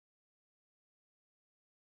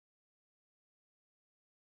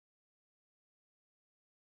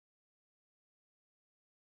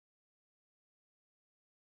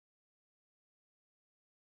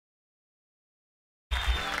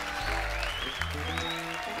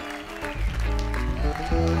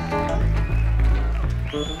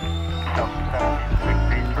After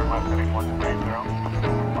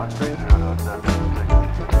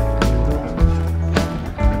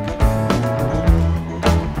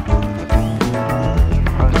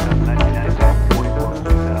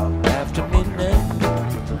midnight,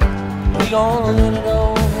 we gonna let it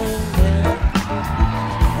all hang down.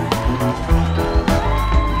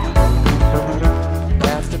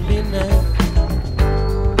 After midnight,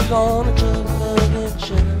 we gonna jug and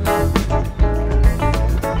chill.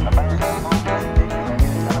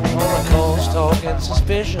 On the coast, talk and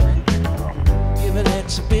suspicion, give an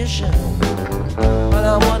exhibition, find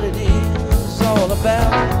out what it is all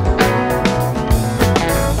about.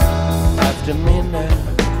 After midnight,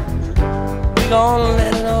 we gonna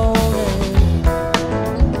let it all in.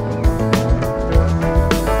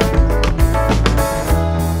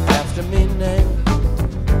 After midnight,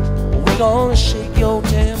 we gonna shake your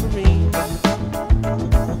tambourine.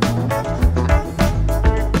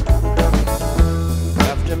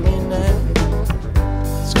 After midnight,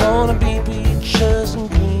 it's gonna be peaches and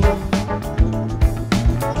cream.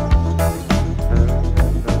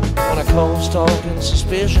 On a coast talking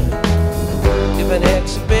suspicion, give an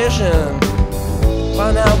exhibition,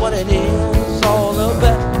 find out what it is all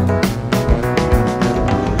about.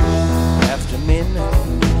 After midnight,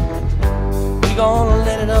 we gonna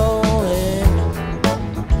let it all in.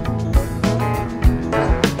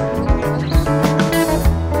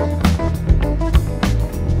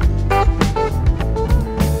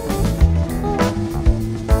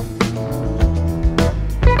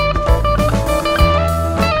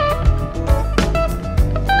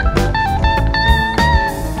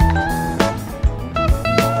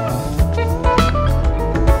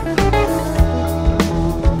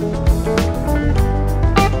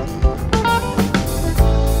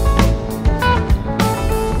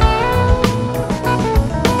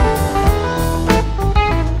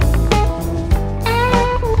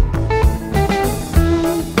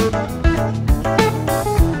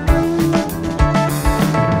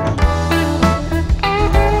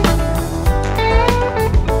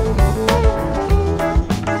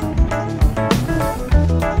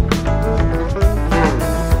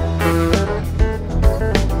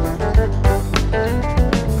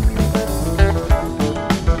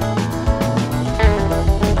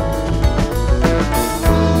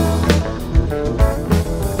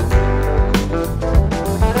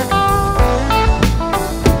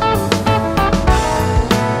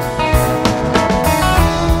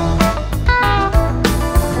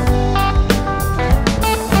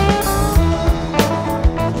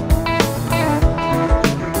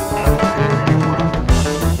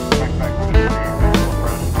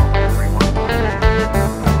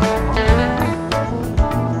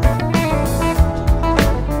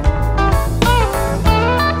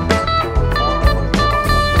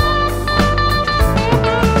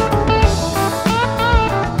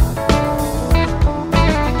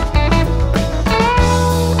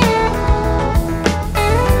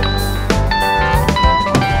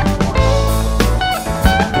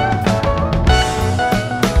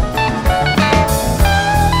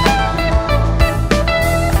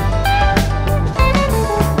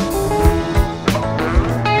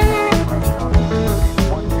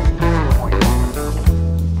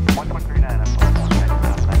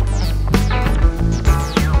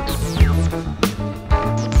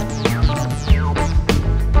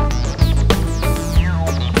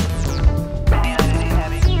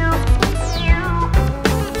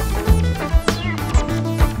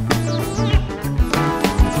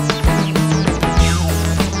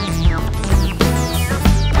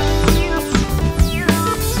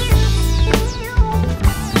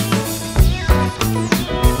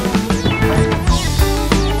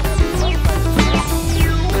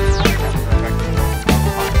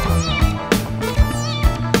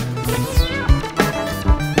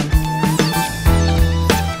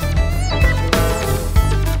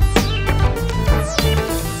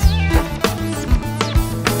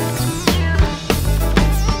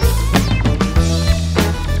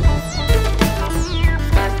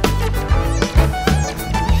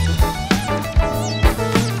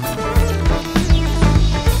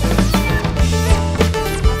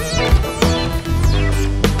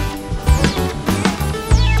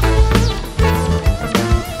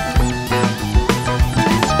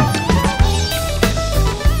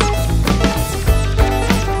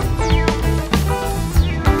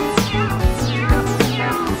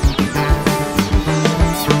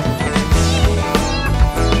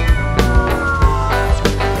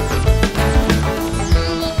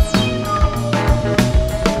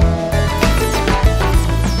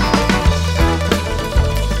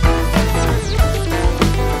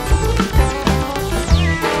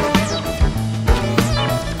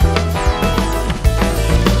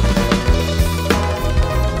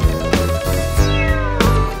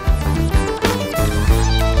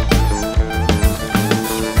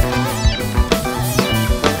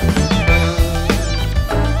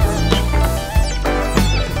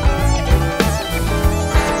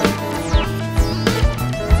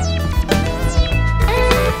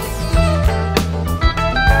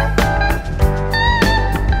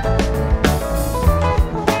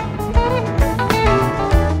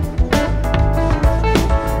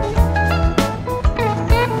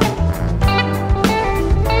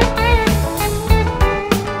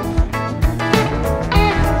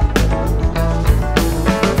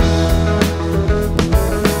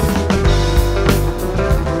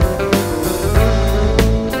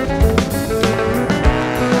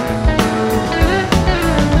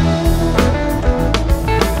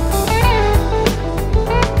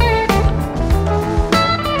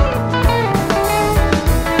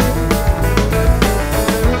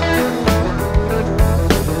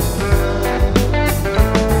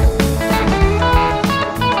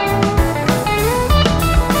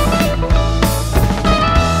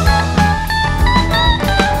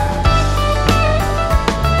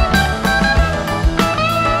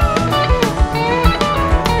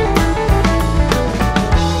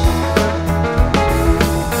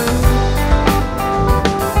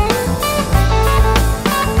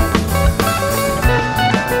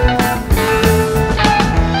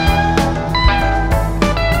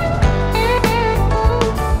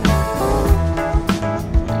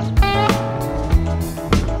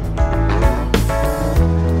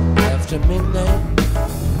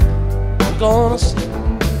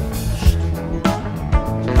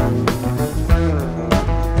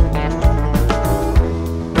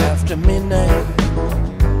 after midnight,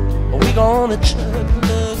 we gonna chug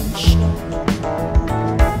love and show.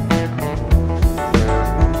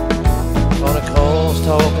 Gonna cause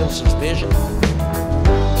talk and suspicion,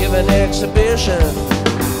 give an exhibition,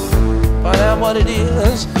 find out what it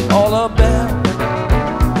is all about.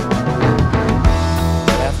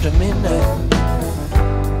 After midnight,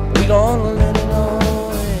 we gonna let it all in.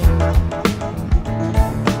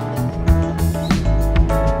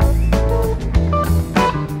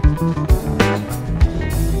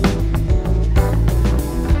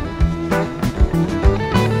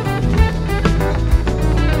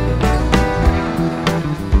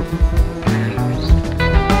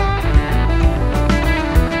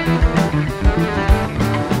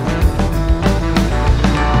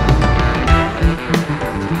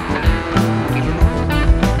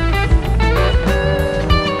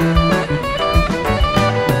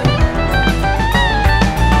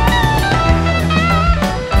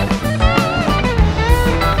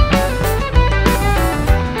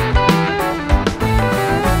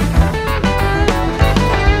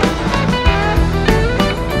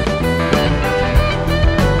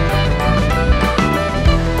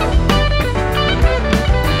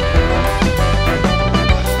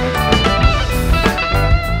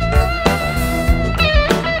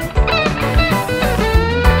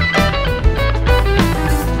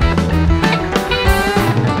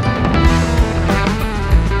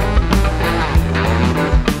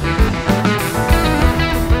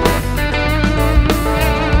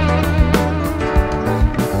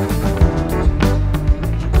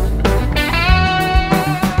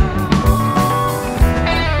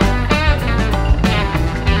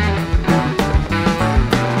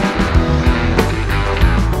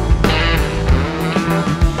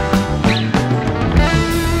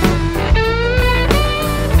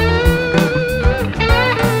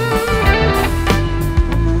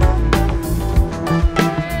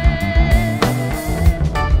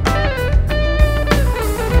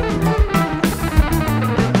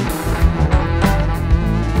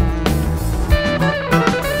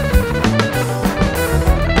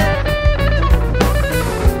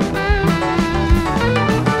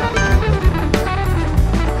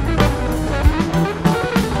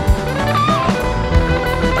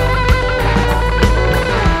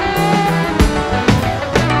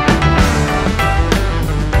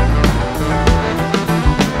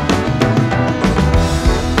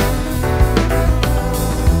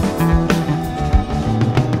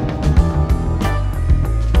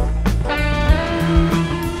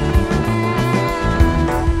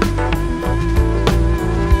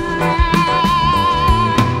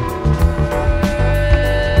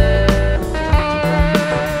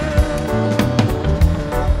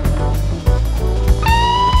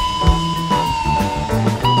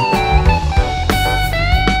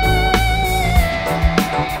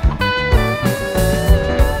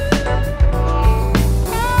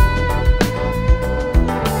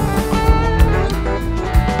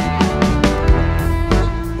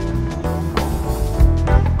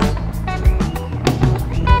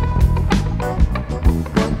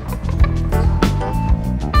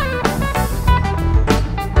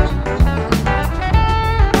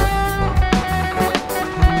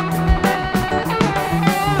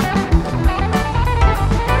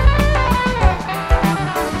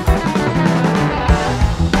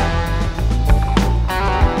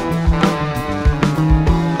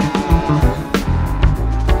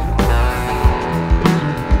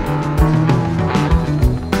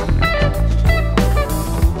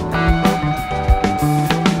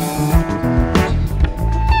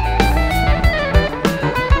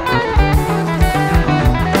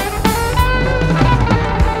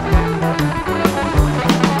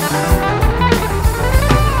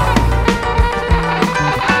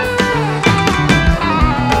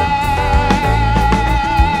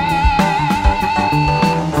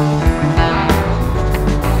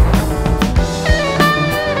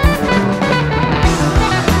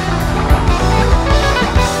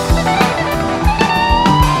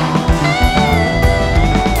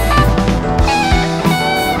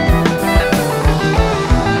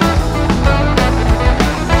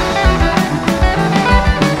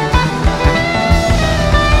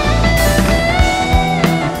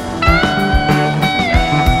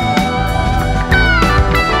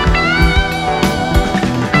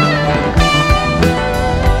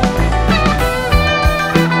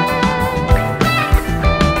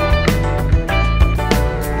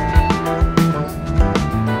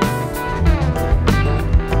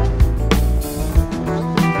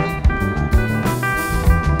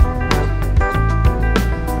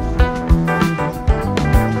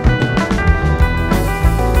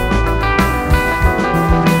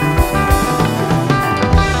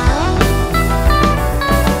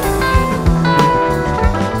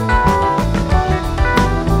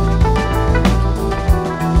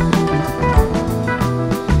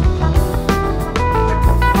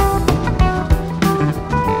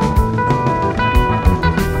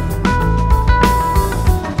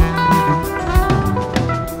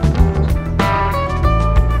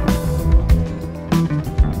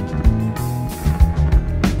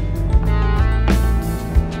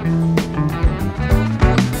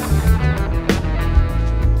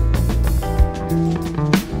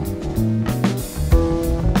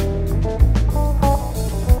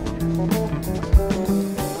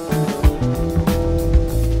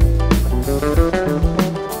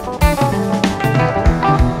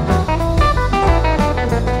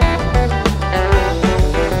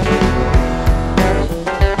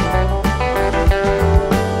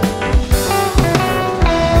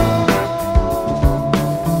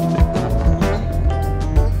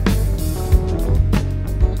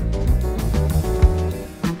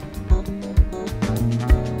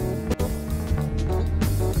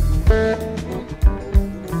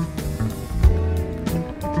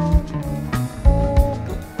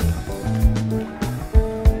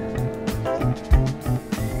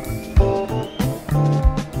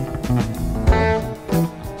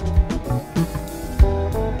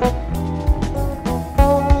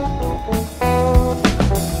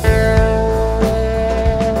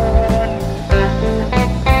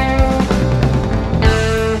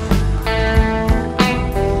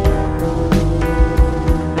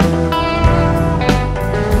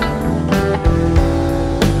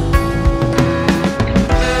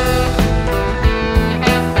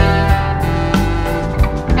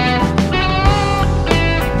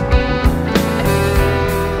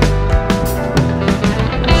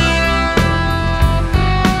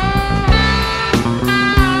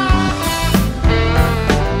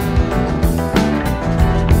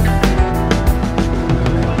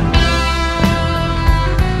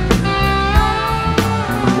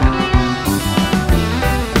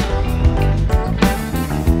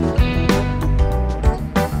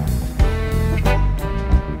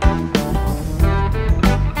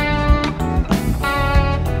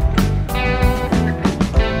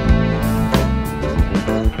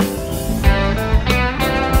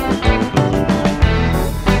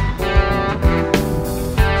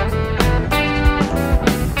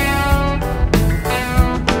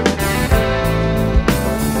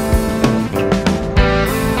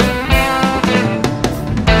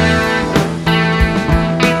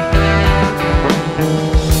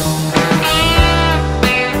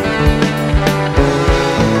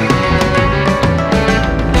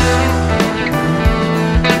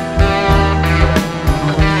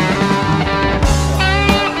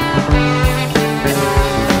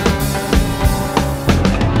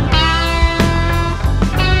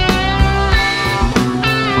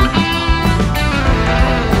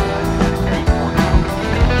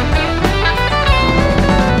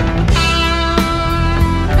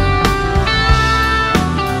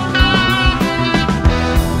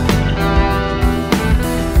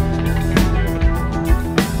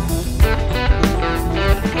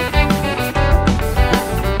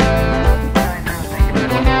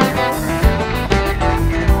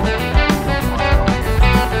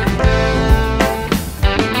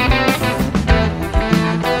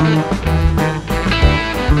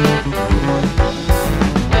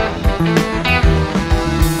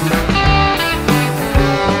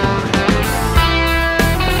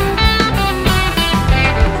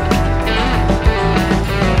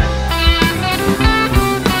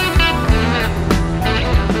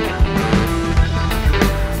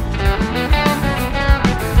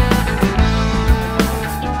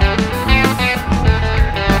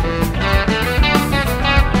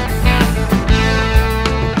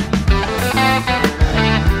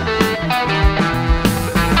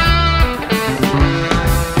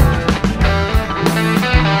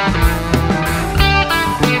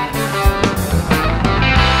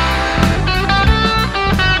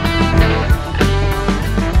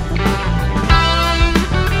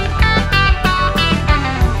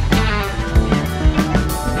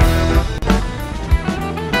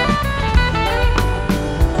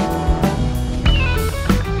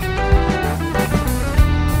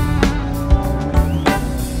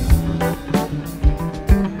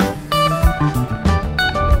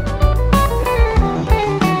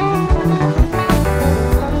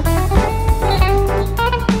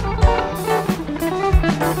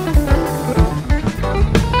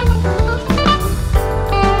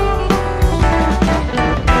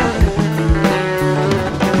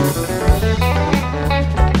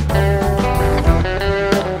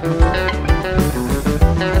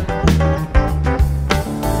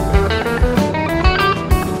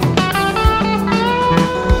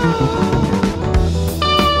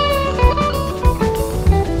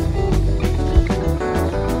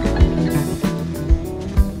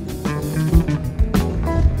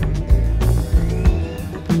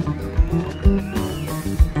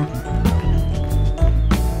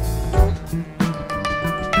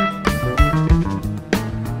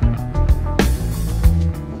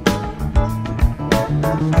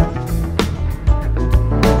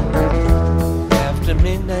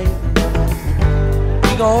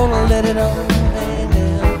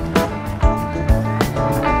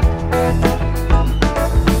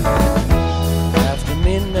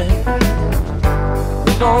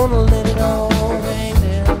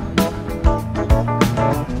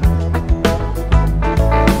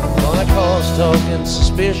 Cross talking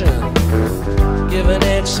suspicion, give an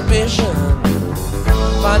exhibition,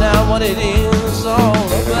 find out what it is all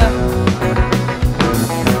about.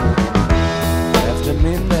 After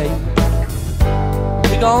midnight,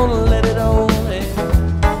 we're gonna let it all in.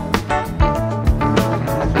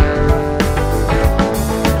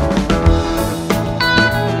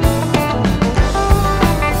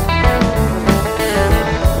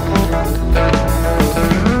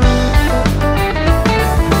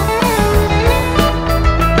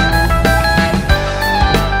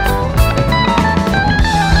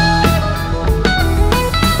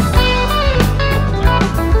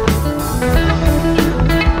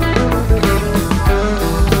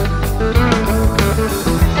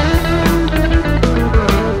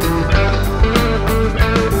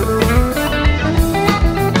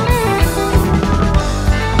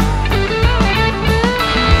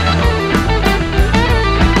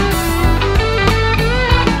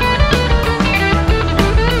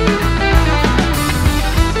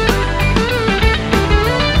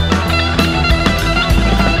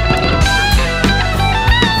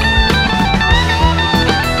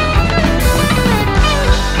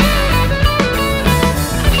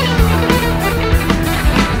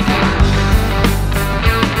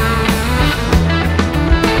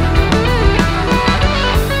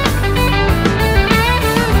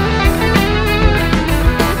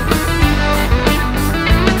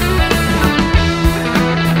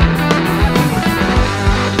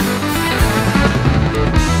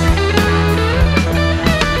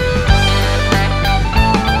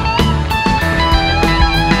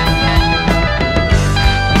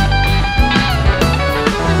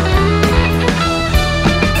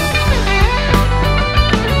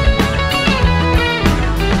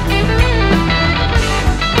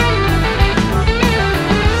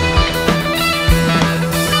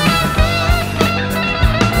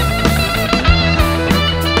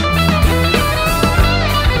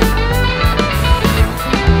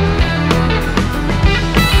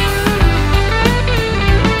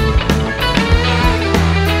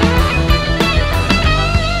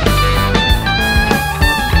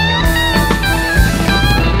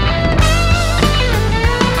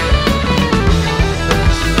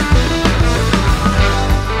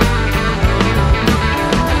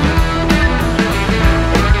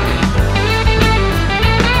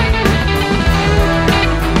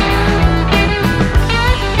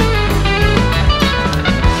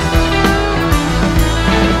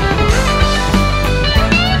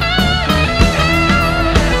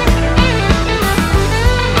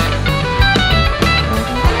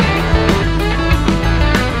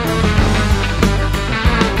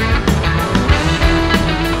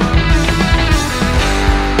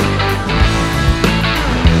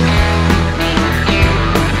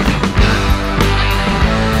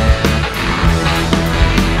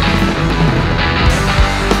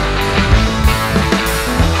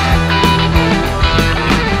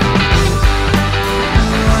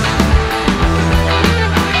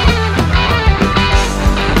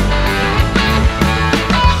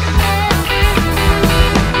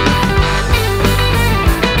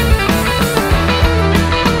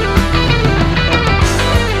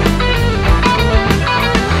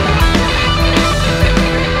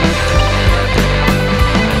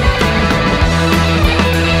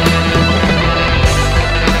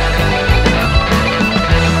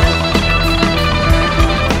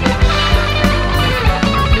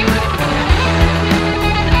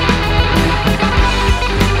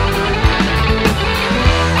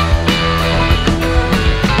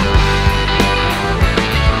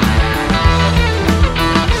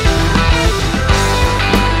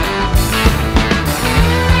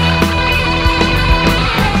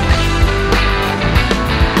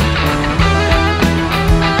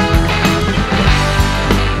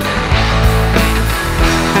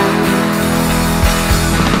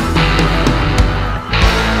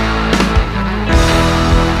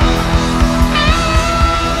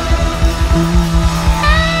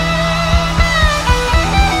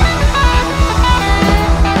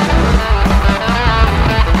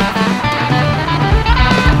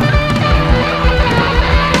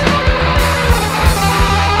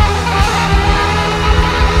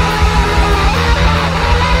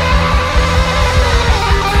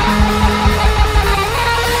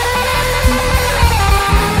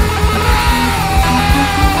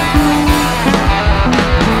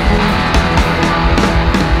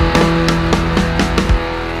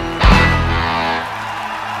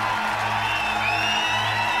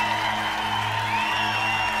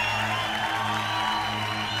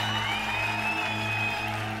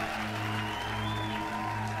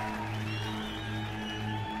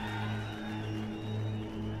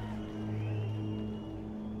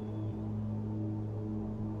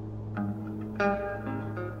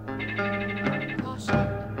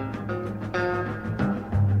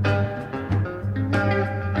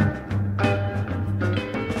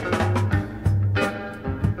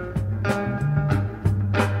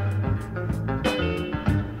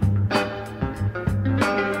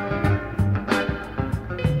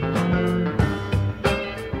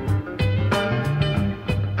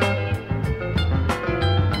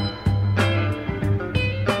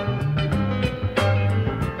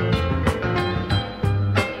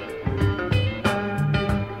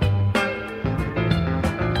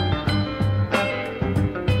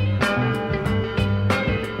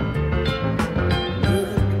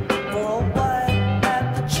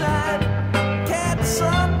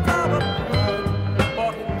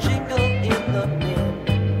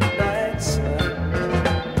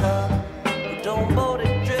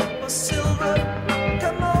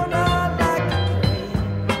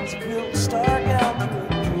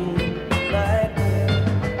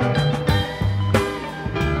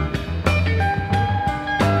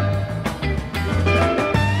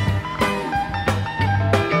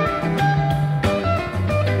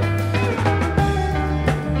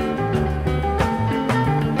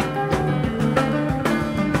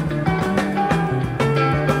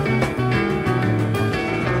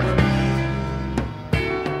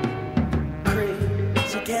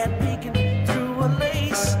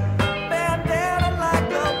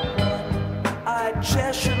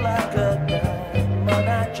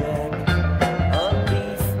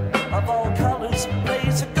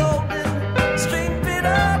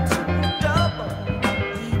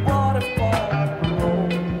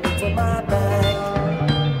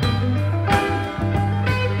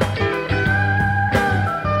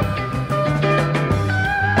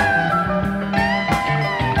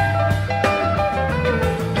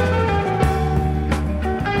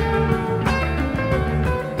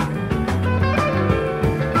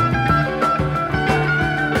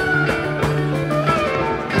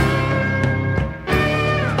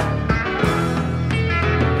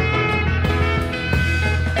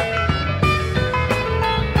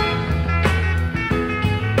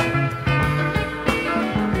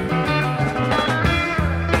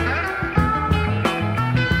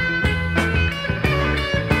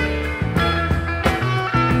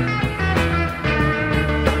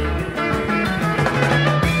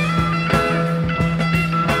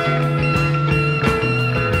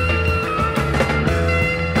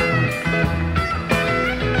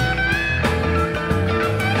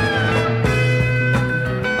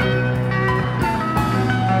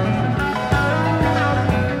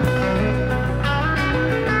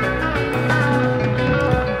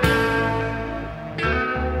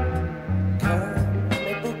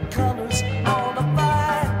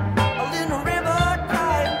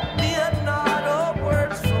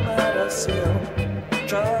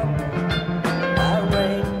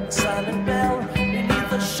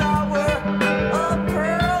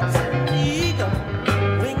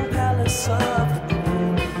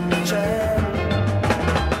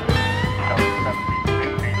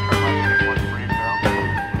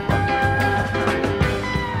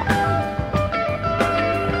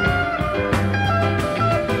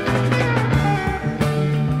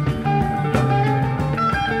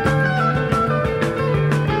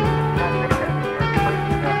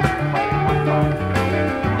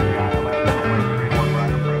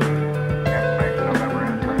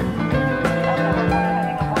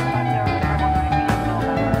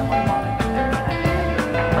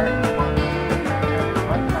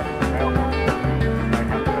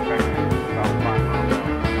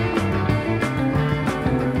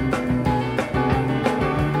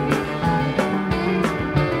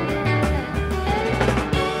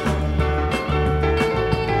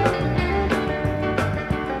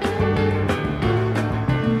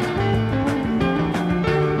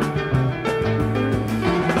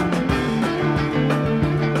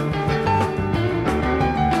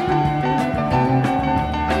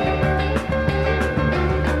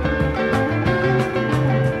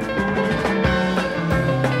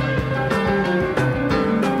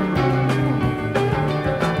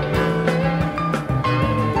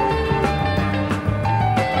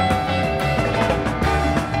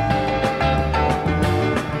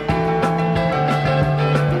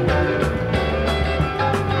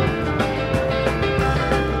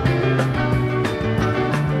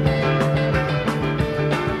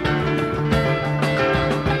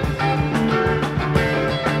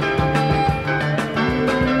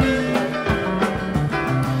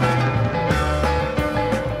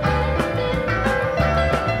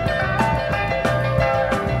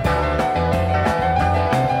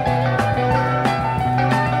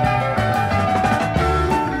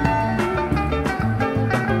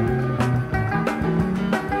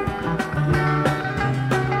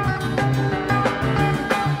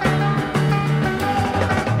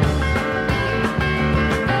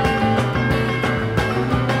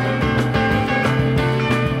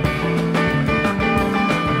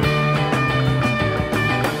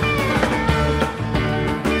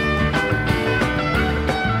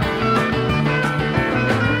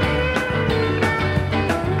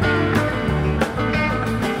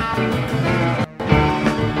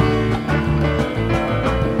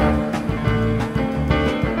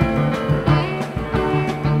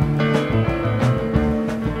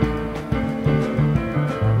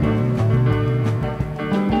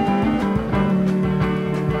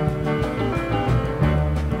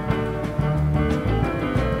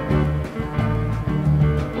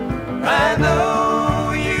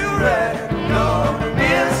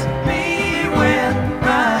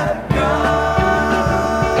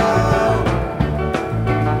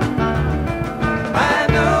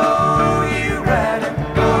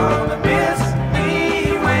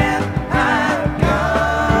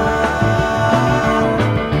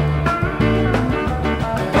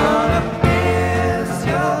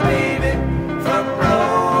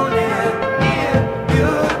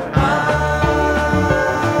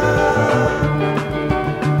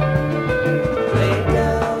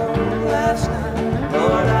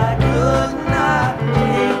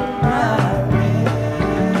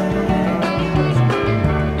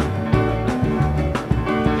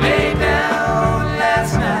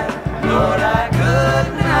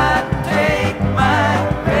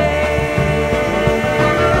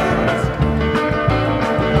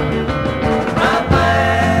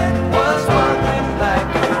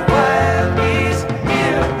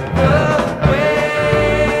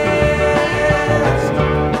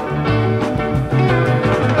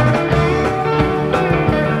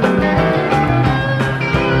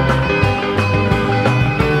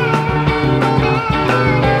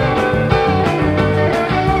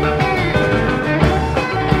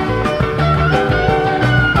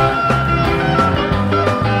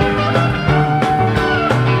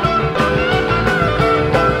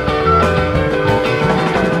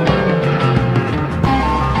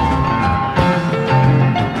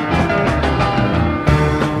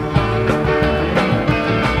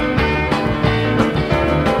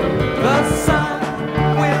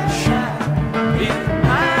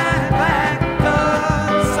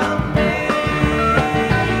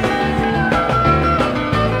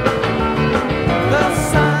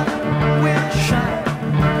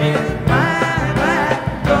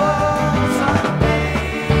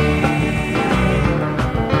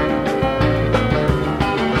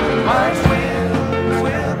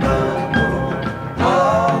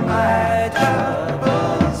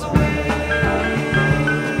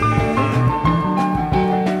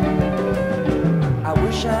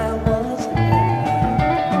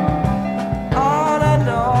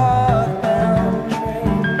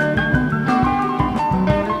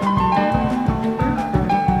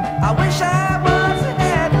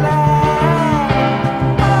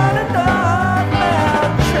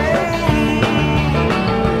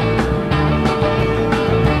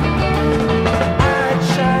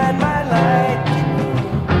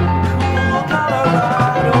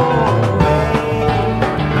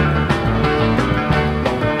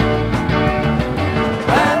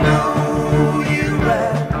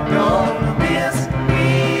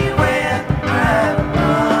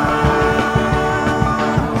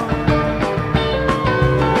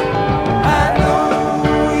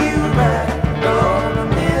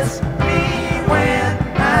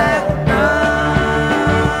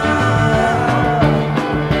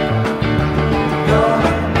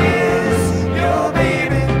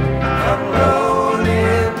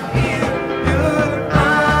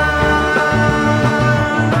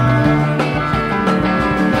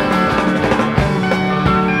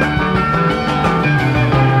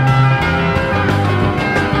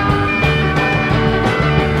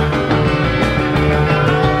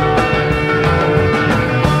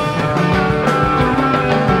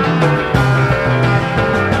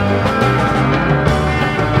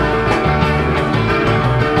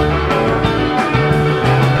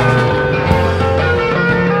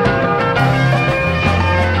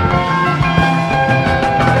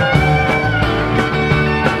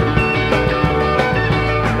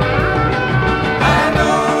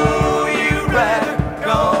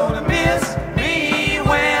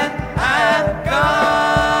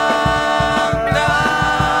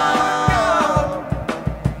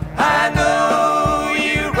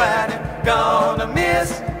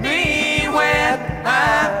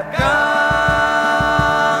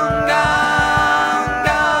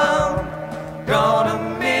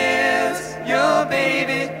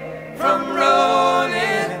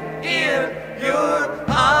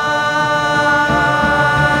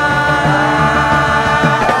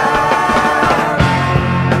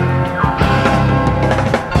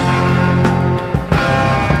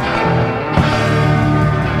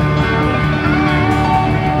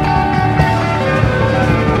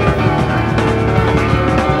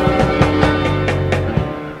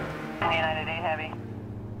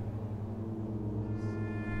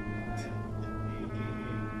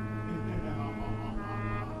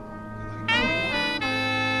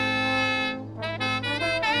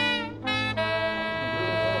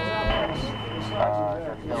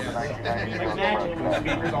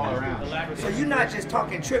 So you're not just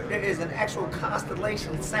talking trip, there is an actual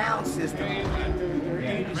constellation sound system.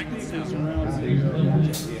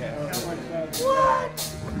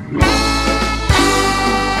 What?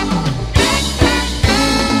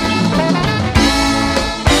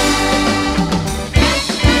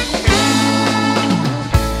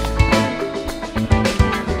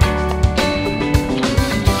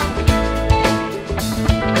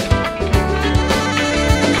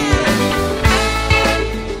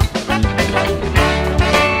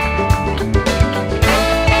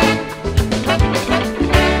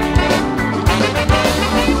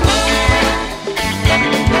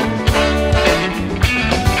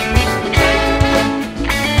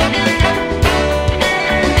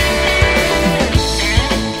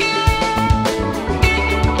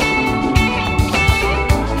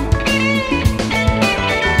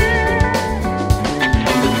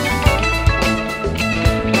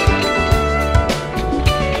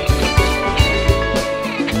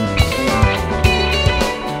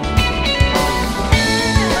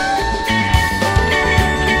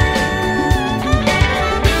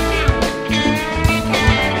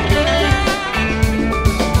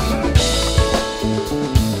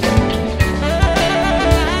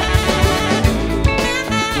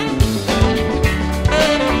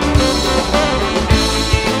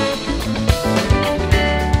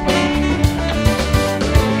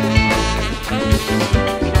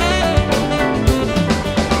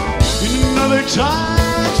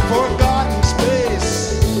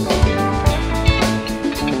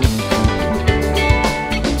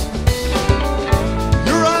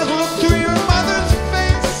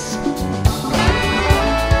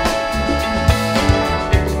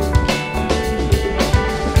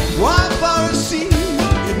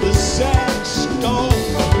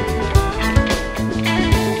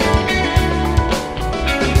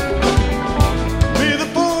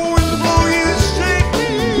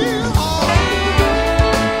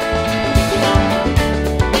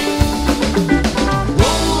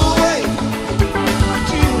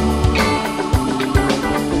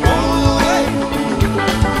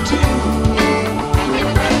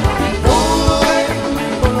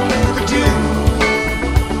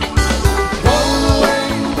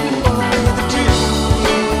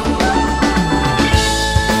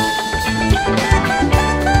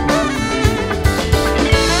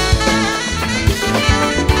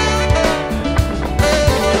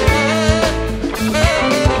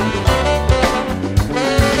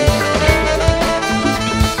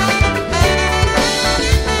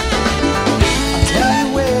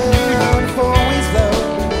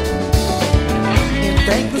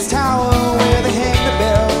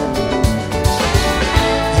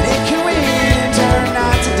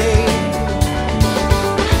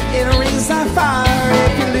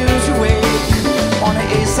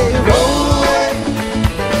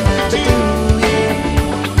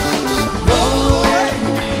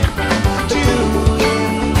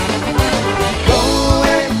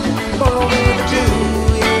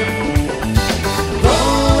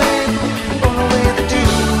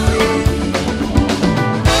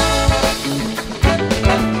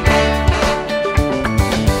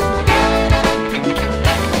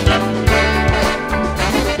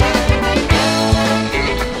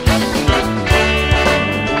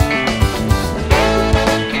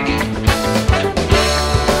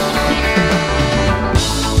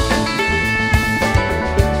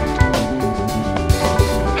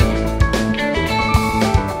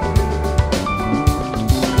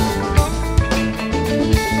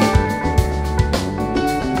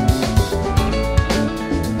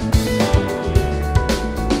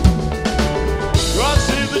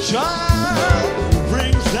 child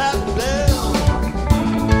rings that bell.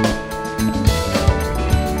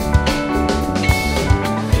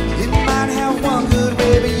 It might have one good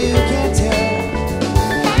way, but you can't tell.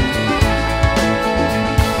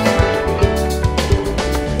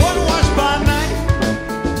 One watch by night,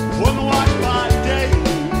 one watch by day.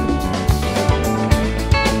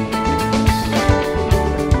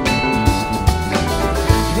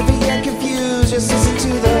 If you get confused, just listen to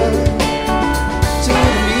the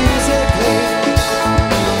music play.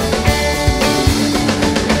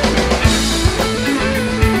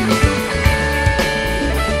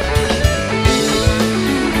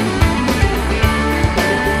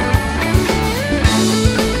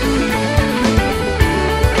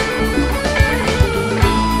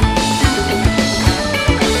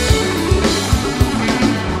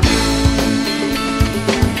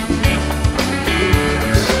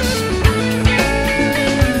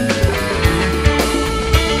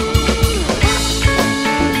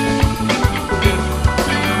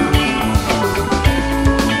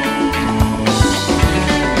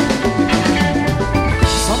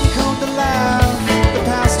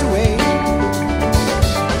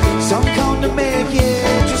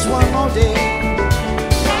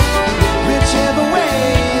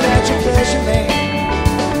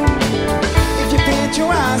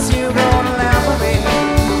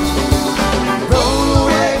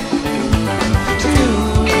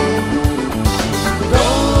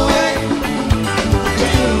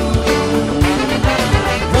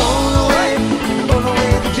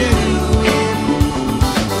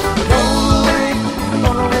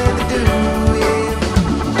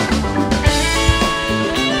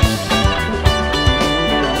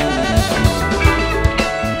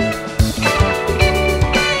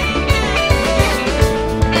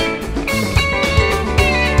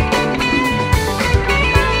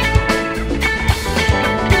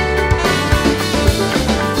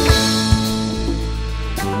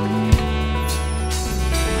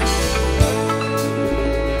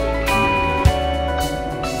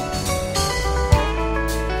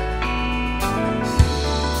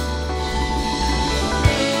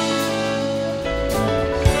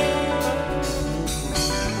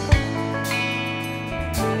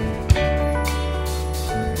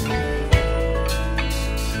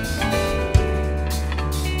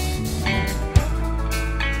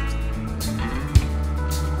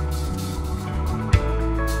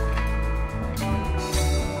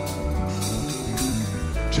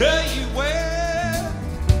 Tell you where,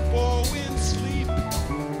 for when sleep.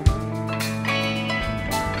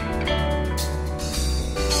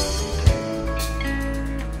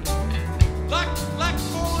 Like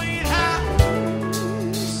falling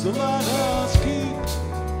house, the lighthouse keep.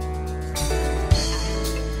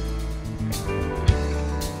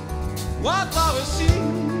 Wildflower seed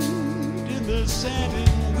in the sand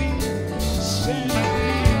and wind, sand and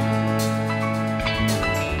wind.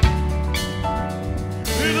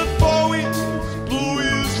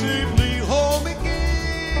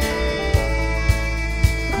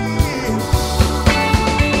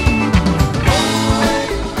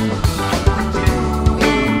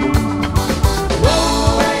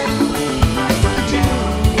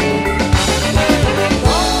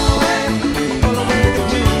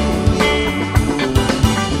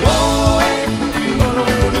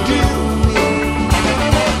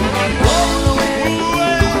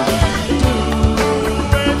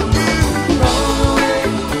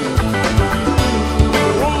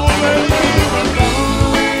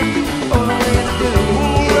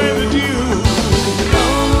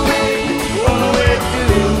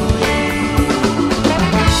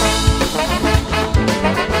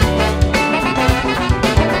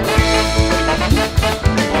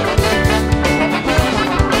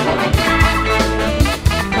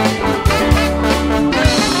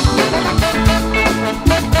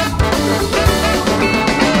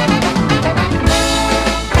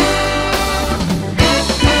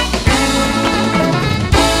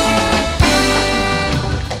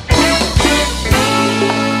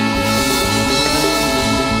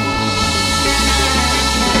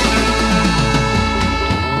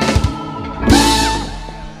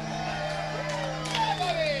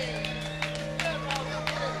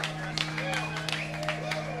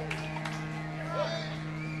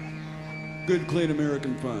 Good, clean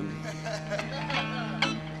American fun.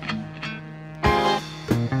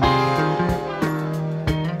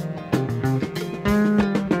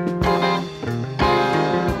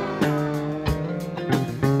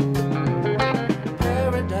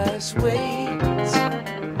 Paradise waits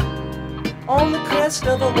on the crest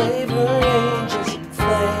of a wave, her angels in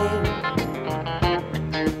flame.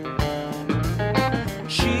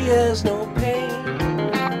 She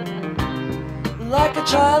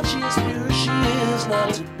child, she is pure, she is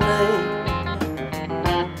not to blame.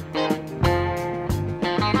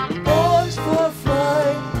 Boys for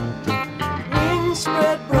flight, wings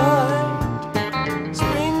spread bright,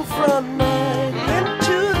 spring from night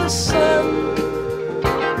into the sun.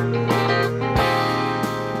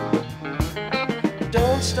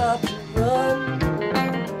 Don't stop to run.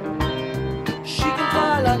 She can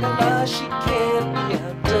fly like a lie, she can't be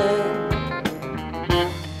outdone.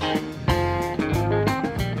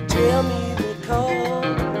 Tell me the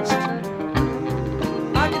cost.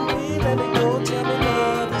 I can pay, let me go. Tell me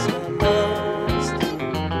love is not lost.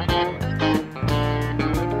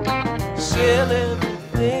 Sell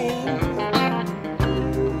everything.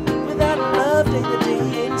 Without love, day to day,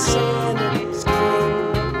 insanity's king.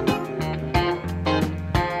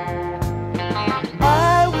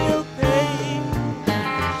 I will pay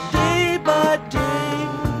day by day.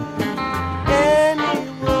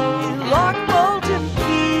 Anyway, lock, bolt, and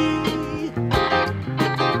key.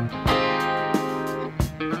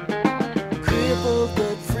 Crippled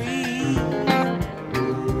but free.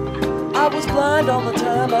 I was blind all the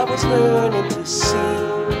time, I was learning to see.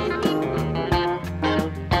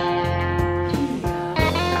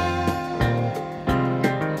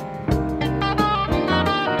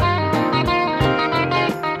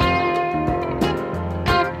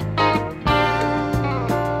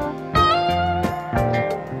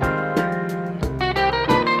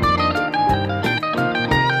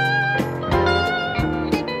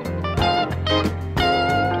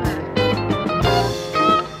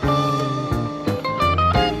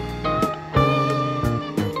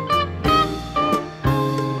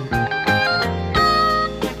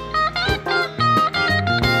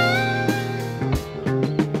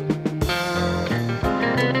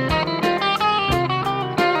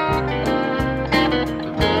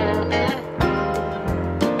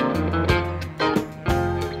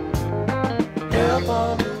 Help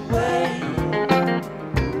on the way.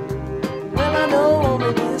 Well, I know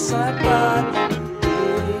only this I got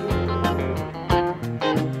today.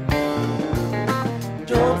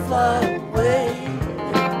 Don't fly away,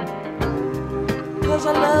 'cause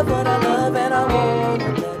I love what I love and I want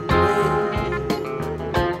it that way.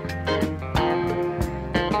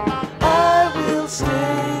 I will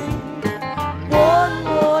stay one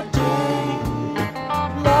more day,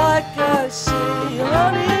 like I say,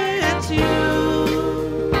 honey, it's you.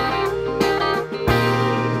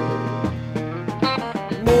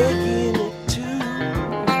 Making it to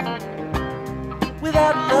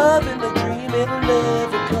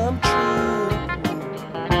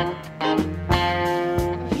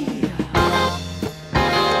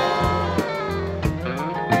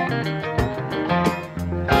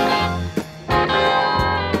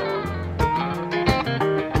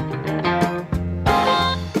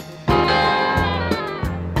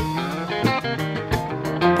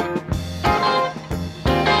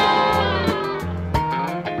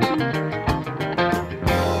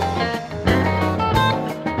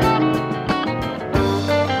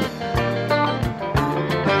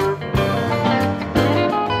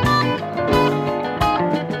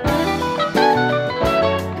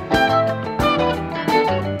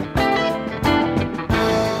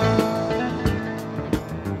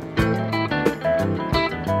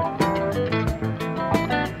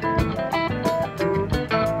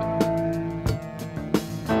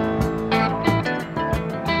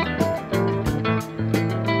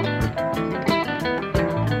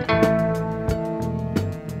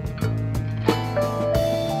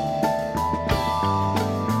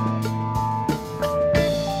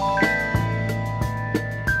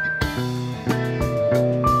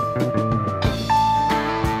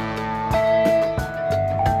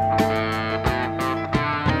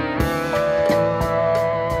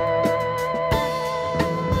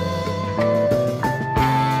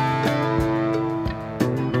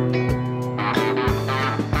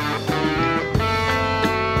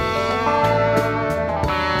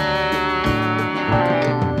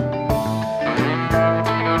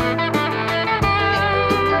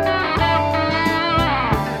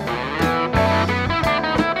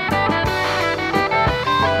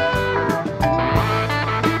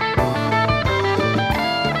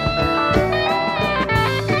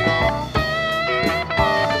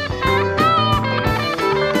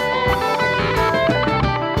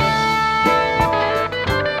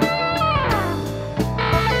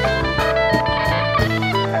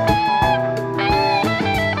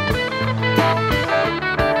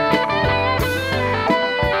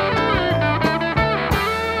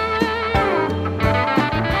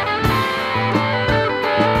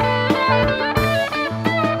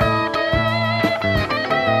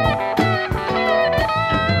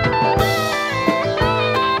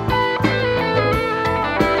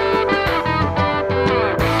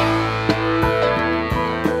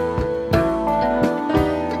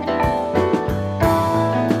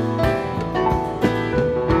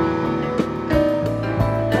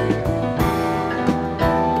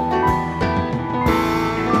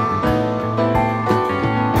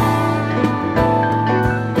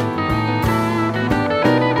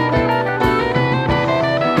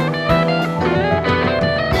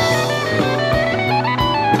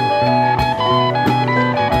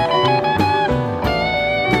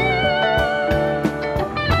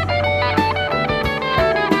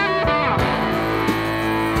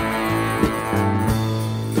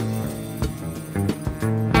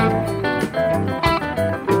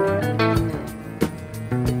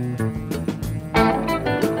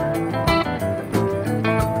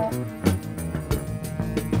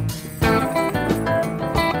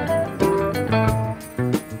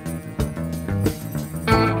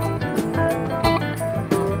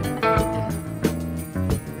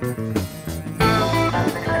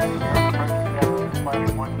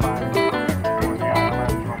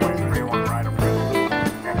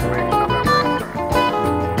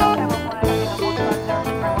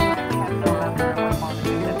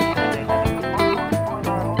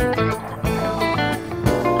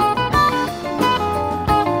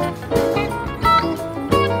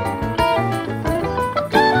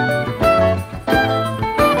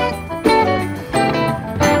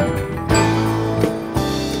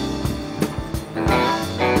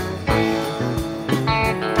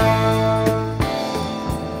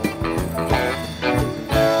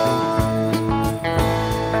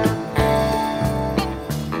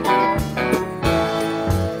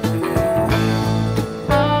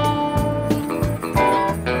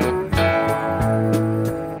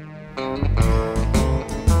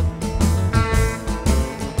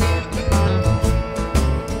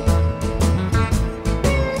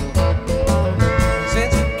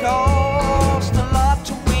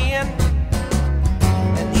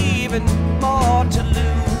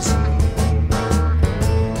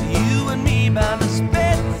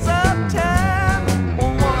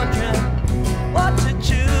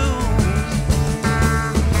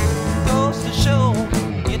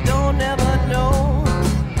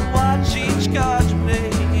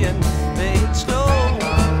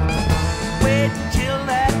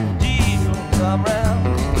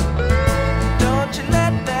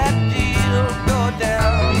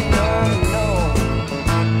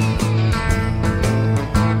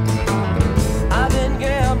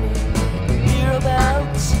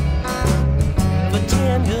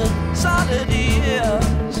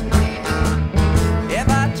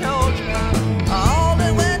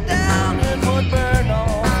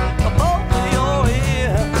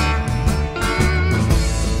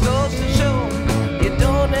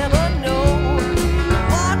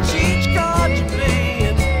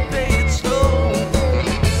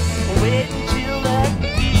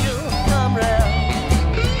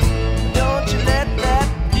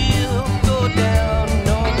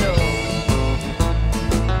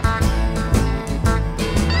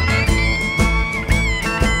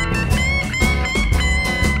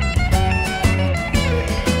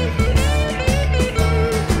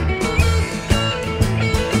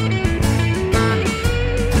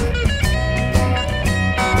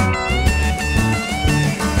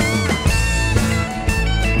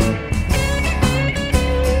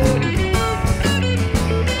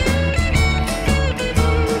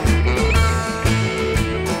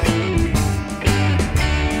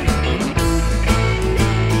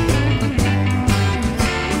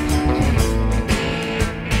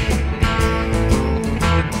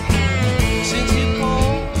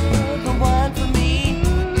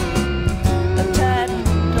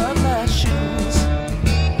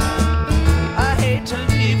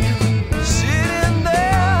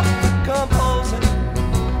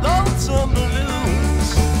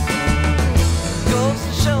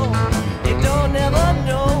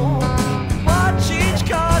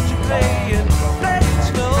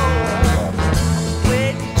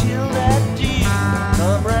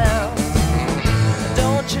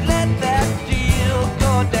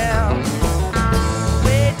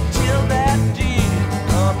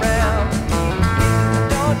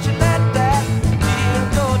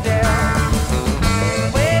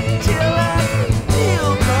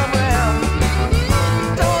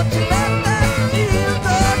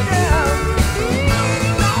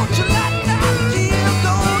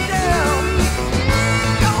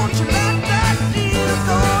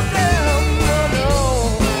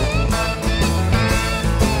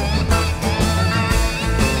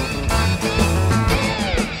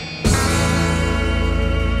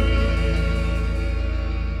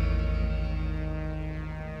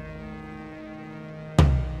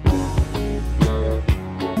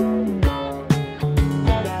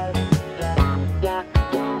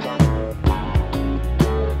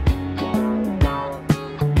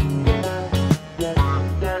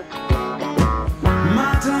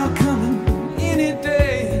time coming any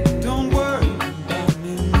day. Don't worry about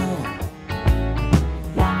me, no.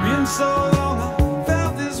 Been so long I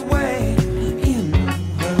felt this way. In no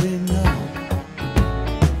hurry, no.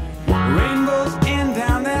 Rainbows end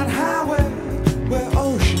down that highway where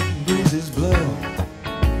ocean breezes blow.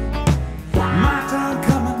 My time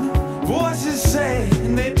coming, voices say,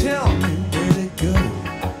 and they tell me where to go.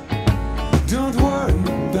 Don't worry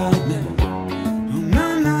about me.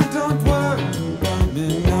 No, no, don't worry about me,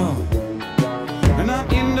 no. And I'm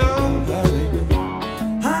in no hurry.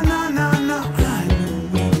 No, no, no, I know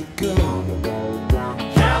where to go.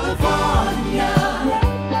 California,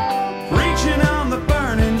 reaching on the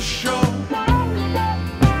burning shore.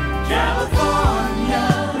 California,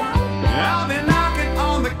 I'll be knocking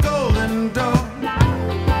on the golden door.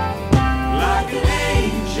 Like an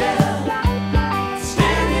angel,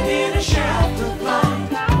 standing in a shaft of light,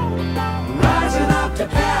 rising up to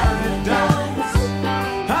paradise.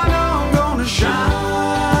 I know I'm gonna shine.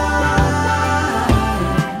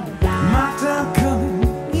 My time coming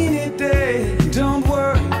any day. Don't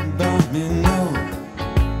worry about me, no.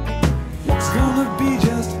 It's gonna be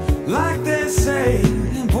just like they say,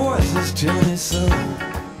 and voices tell me so.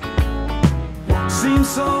 Seems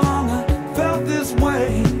so long I felt this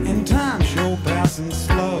way, and time sure passing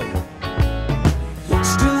slow.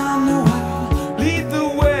 Still I know I'll lead the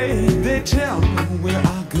way. They tell me where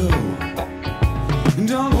I go.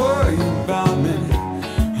 Don't worry about me.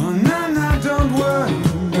 Oh, no, no, don't worry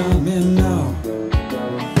about me, no.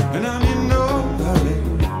 And I'm in no hurry.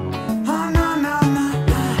 Oh, no, no, no,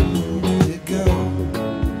 I know where to go.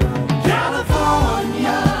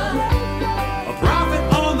 California, a prophet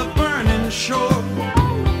on the burning shore.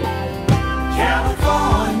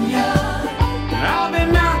 California, I'll be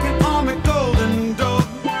knocking on the golden door.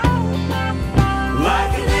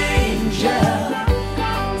 Like an angel,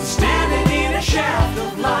 standing in a shaft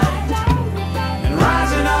of light, and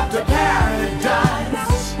rising up to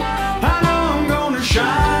paradise. I know I'm gonna shine.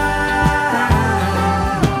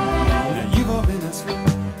 Now you've all been asleep,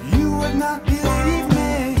 you would not believe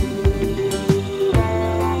me.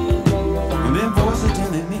 And them voices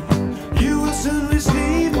telling me you will soon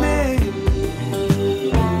receive me.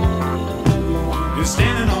 You're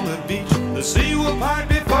standing on the beach, the sea will part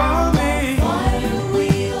before me. Fire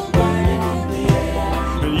wheel burning in the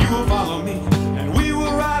air, And you will follow me, and we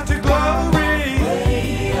will ride to glory.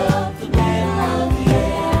 way up the middle of the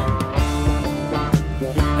air.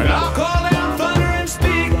 And I'll call down thunder and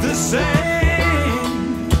speak the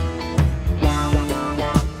same.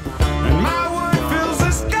 And my word fills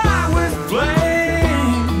the sky with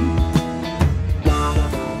flame.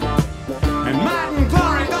 And might and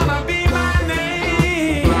glory gonna be my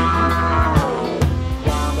name.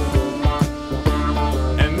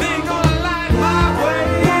 And they gonna light my way.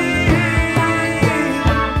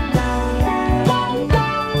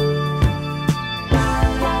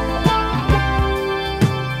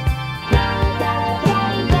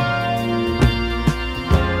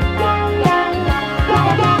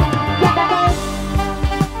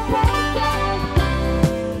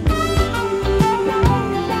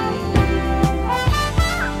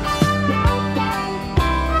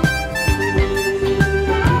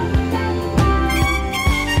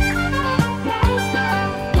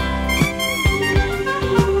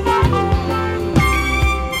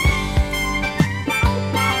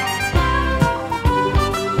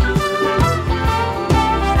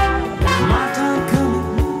 My time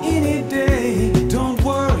coming any day. Don't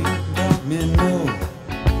worry about me, no.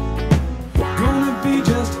 Gonna be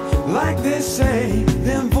just like they say.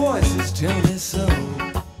 Them voices tell me so.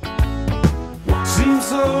 Seems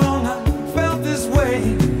so long